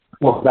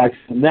Welcome back to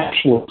the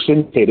National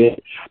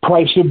Syndicated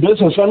Price of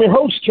Business. I'm your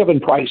host, Kevin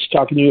Price,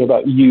 talking to you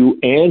about you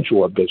and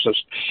your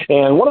business.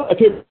 And one of my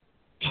favorite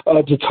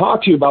to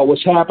talk to you about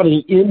what's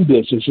happening in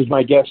business is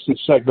my guest this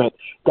segment,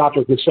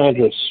 Dr.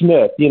 Cassandra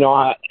Smith. You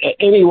know,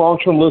 any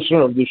long-term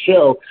listener of the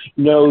show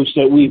knows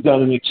that we've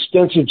done an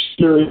extensive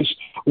series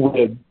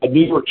with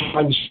New York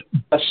Times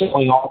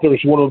best-selling authors,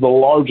 one of the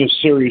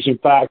largest series, in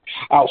fact,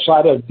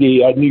 outside of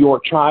the New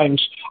York Times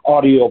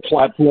audio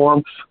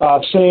platform.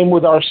 Same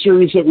with our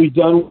series that we've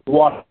done with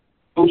Washington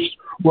Post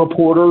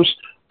reporters,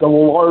 the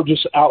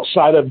largest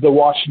outside of the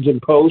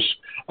Washington Post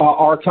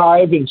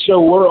archive. And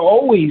so we're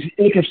always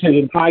interested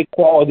in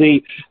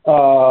high-quality,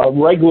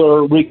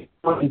 regular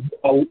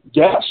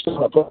guests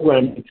on the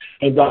program,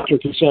 and Dr.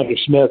 Cassandra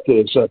Smith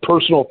is a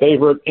personal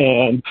favorite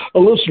and a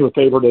listener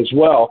favorite as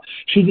well.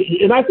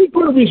 And I think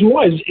part of the reason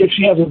why is if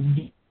she has a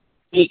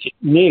unique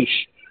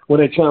niche when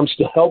it comes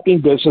to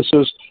helping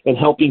businesses and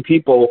helping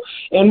people,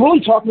 and really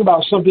talking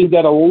about something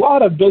that a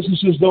lot of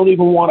businesses don't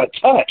even want to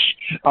touch.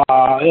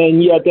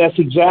 And yet that's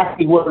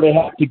exactly where they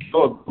have to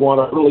go if they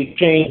want to really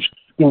change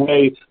the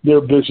way their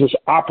business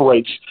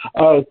operates.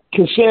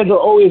 Cassandra,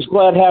 always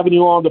glad having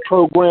you on the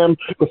program.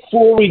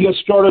 Before we get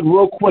started,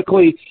 real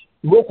quickly,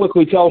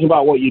 tell us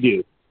about what you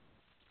do.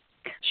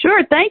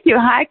 Sure. Thank you.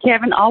 Hi,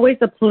 Kevin. Always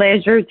a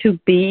pleasure to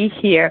be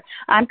here.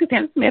 I'm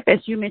Cassandra Smith. As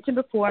you mentioned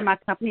before, my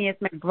company is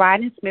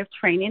McBride & Smith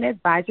Training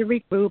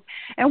Advisory Group,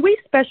 and we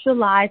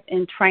specialize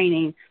in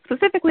training,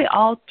 specifically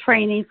all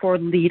training for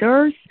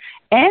leaders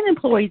and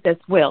employees as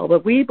well.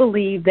 But we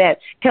believe that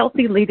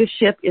healthy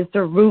leadership is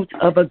the root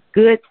of a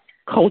good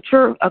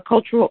culture, a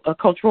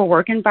cultural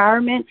work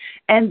environment,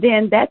 and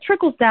then that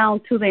trickles down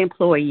to the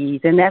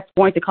employees, and that's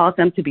going to cause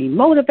them to be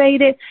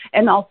motivated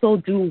and also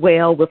do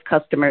well with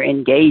customer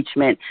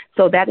engagement.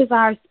 So that is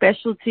our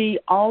specialty,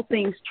 all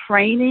things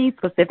training,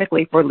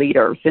 specifically for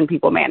leaders and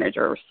people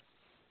managers.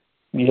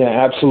 Yeah,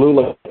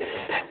 absolutely.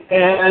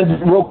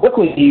 And real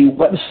quickly, the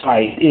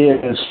website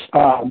is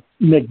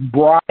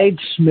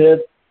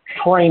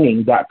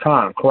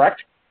McBrideSmithTraining.com,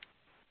 correct?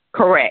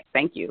 Correct.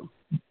 Thank you.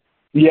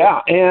 Yeah,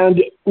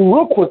 and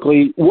real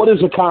quickly, what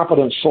is a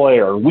confidence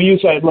slayer? We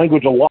use that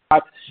language a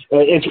lot.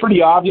 It's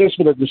pretty obvious,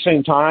 but at the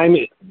same time,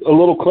 a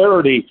little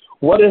clarity.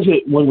 What is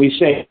it when we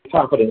say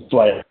confidence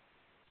slayer?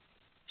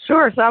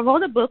 Sure. So I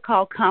wrote a book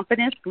called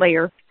Confidence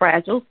Slayers,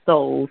 Fragile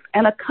Souls.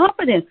 And a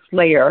confidence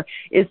slayer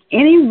is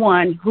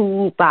anyone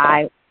who,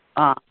 by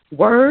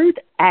word,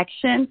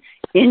 action,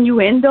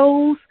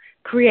 innuendos,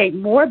 create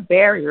more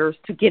barriers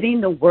to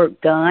getting the work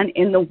done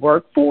in the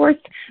workforce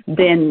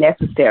than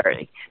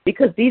necessary,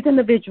 because these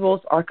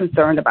individuals are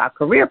concerned about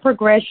career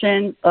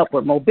progression,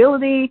 upward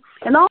mobility,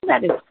 and all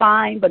that is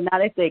fine, but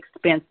not at the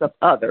expense of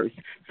others.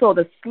 So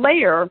the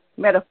slayer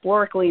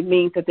metaphorically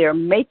means that they're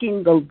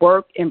making the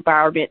work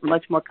environment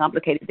much more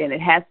complicated than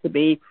it has to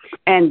be,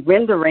 and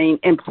rendering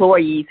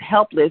employees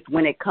helpless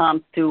when it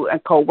comes to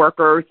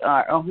coworkers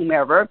or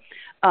whomever,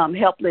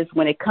 helpless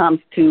when it comes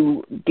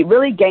to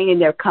really gaining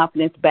their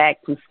confidence back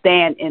to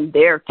stand in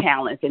their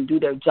talents and do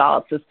their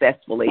job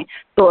successfully.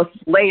 So a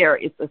slayer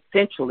is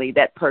essentially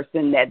that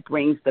person that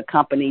brings the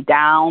company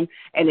down,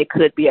 and it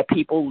could be a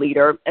people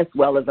leader as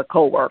well as a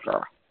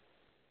coworker.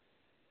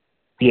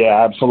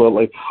 Yeah,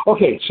 absolutely.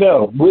 Okay,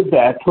 so with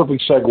that,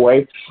 perfect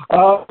segue.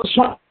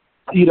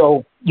 You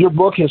know, your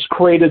book has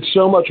created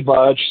so much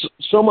buzz,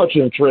 so much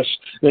interest,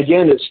 and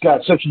again, it's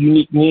got such a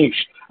unique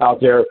niche out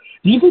there.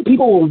 Do you think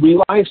people will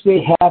realize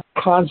they have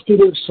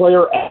confidence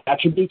slayer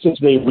attributes as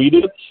they read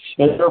it,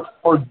 and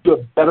therefore do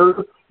a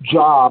better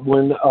job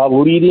when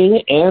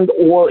leading and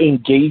or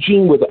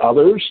engaging with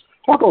others?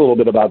 Talk a little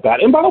bit about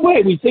that. And by the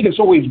way, we think it's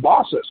always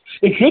bosses.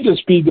 It could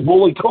just be the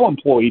bully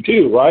co-employee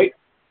too, right?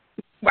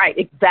 Right,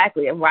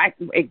 exactly. Anyone.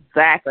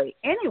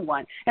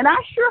 And I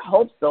sure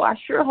hope so.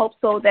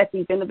 That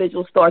these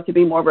individuals start to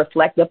be more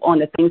reflective on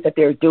the things that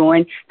they're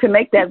doing to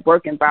make that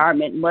work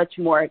environment much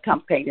more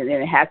complicated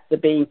than it has to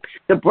be.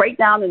 The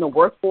breakdown in the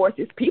workforce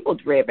is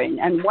people-driven,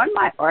 and one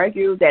might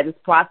argue that it's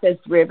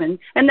process-driven,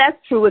 and that's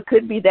true. It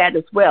could be that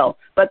as well.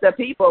 But the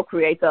people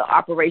create the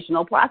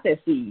operational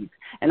processes.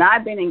 And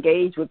I've been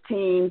engaged with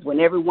teams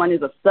when everyone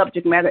is a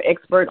subject matter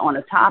expert on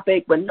a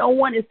topic, but no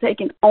one is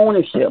taking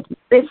ownership,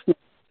 listening,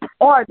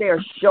 or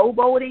they're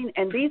showboating,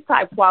 and these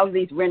type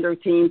qualities render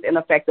teams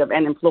ineffective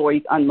and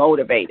employees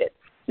unmotivated.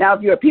 Now,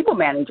 if you're a people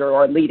manager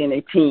or leading a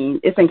team,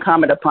 it's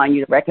incumbent upon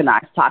you to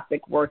recognize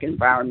toxic work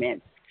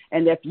environments,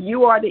 and if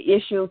you are the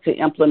issue, to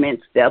implement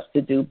steps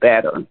to do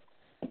better.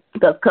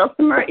 Because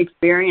customer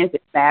experience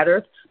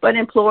matters, but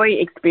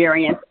employee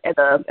experience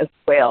as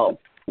well.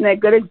 And a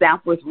good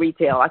example is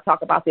retail. I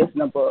talk about this in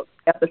the book.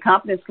 If the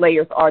confidence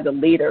slayers are the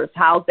leaders,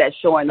 how's that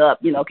showing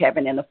up,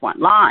 Kevin, in the front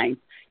line?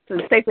 So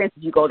say, for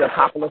instance, you go to a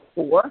popular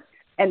store,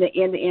 and the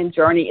end-to-end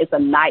journey is a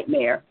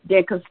nightmare.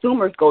 Then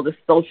consumers go to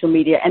social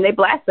media, and they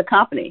blast the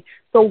company.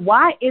 So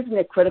why isn't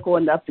it critical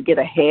enough to get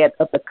ahead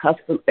of the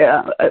customer?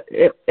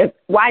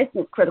 Why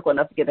isn't it critical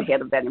enough to get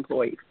ahead of that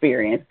employee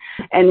experience?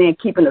 And then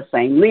keeping the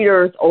same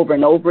leaders over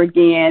and over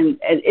again.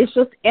 And it's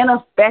just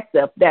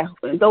ineffective that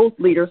those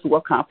leaders who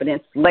are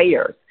confidence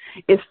slayers.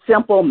 It's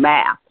simple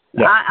math.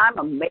 Yeah. I'm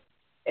amazed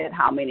at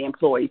how many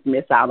employees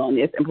miss out on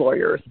this,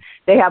 employers.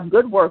 They have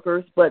good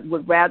workers, but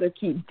would rather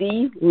keep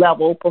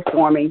D-level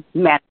performing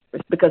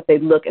managers because they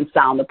look and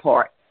sound the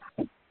part.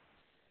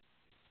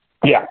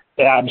 Yeah,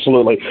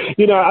 absolutely.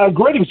 You know, a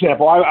great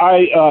example,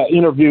 I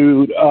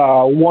interviewed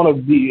one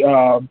of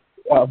the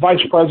vice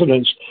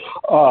presidents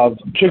of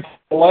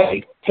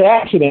Chick-fil-A,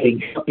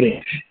 fascinating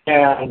company.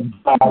 And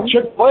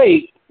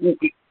Chick-fil-A,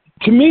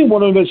 to me,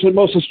 one of the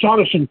most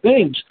astonishing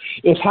things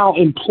is how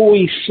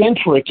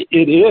employee-centric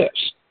it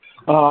is.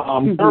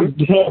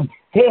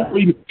 They're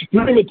very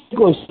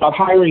meticulous about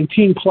hiring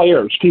team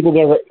players, people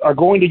that are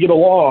going to get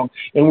along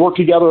and work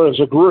together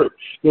as a group.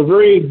 They're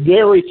very,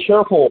 very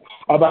careful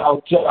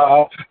about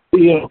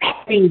training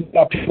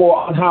people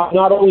on how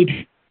not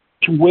only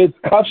with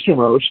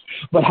customers,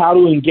 but how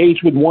to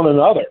engage with one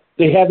another.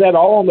 They have that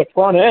all on the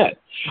front end.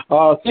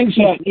 Things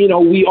that,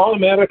 we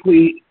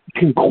automatically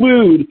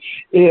conclude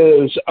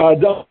is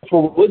done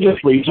for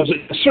religious reasons.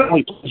 It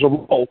certainly plays a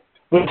role,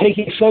 but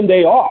taking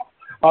Sunday off.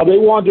 They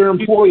want their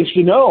employees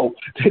to know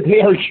that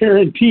they are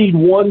guaranteed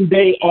one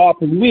day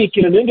off a week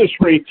in an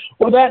industry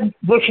where that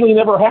virtually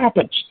never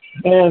happens.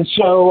 And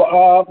so,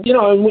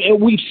 and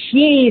we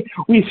see,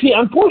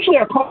 unfortunately,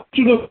 our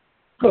culture doesn't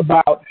talk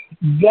about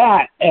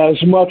that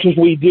as much as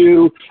we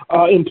do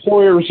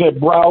employers that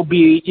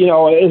browbeat,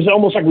 it's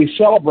almost like we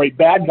celebrate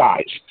bad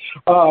guys.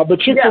 But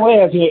Chick-fil-A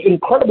has an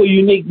incredibly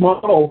unique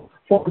model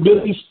for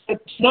business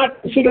that's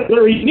not considered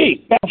very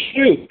unique. That's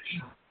true.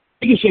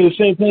 You can say the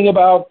same thing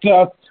about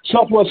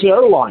Southwest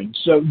Airlines.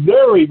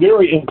 Very,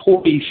 very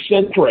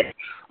employee-centric.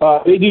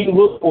 They do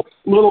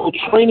little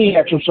training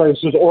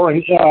exercises or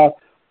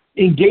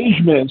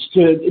engagements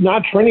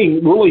not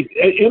training, really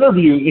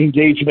interview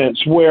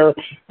engagements where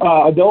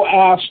they'll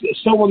ask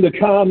someone to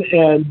come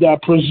and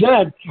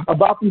present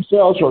about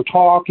themselves or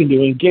talk and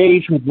to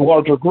engage with the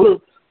larger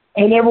group.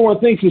 And everyone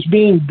thinks it's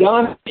being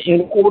done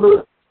in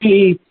order to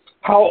see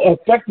how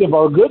effective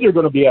or good they're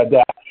going to be at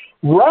that.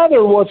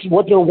 Rather,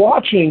 what they're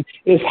watching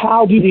is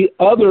how do the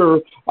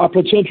other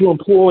potential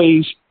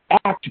employees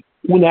act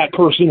when that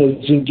person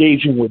is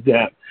engaging with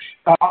them.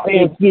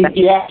 And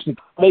enthusiastic,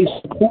 they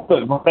support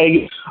them,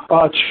 they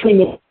train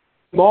them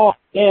on.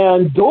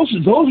 And those are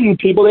the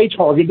people they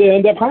target to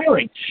end up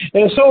hiring.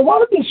 And so a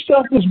lot of this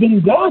stuff has been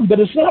done, but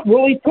it's not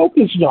really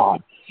focused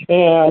on.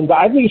 And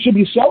I think it should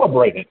be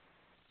celebrated.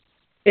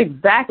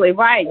 Exactly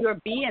right. Your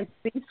B and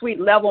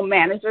C-suite level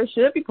manager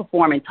should be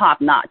performing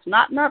top notch,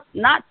 not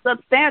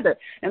substandard.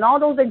 And all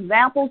those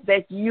examples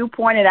that you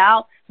pointed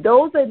out,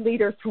 those are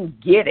leaders who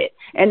get it.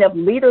 And if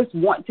leaders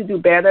want to do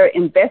better,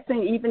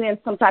 investing even in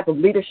some type of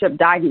leadership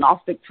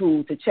diagnostic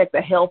tool to check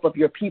the health of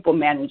your people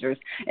managers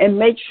and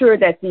make sure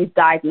that these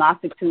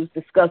diagnostic tools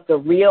discuss the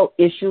real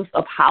issues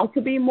of how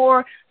to be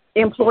more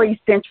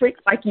employee-centric,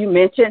 like you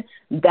mentioned,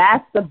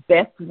 that's the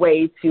best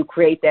way to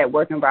create that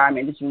work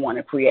environment that you want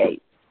to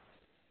create.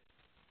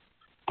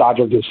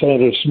 Dr.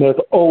 Cassandra Smith,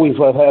 always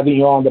love having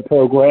you on the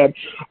program.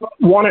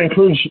 Want to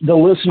encourage the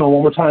listener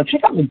one more time.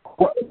 Check out the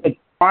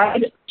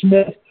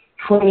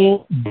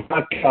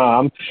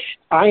PriceSmithTraining.com.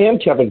 I am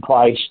Kevin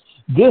Price.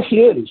 This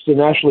is the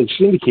nationally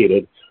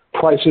syndicated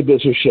Price of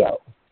Business Show.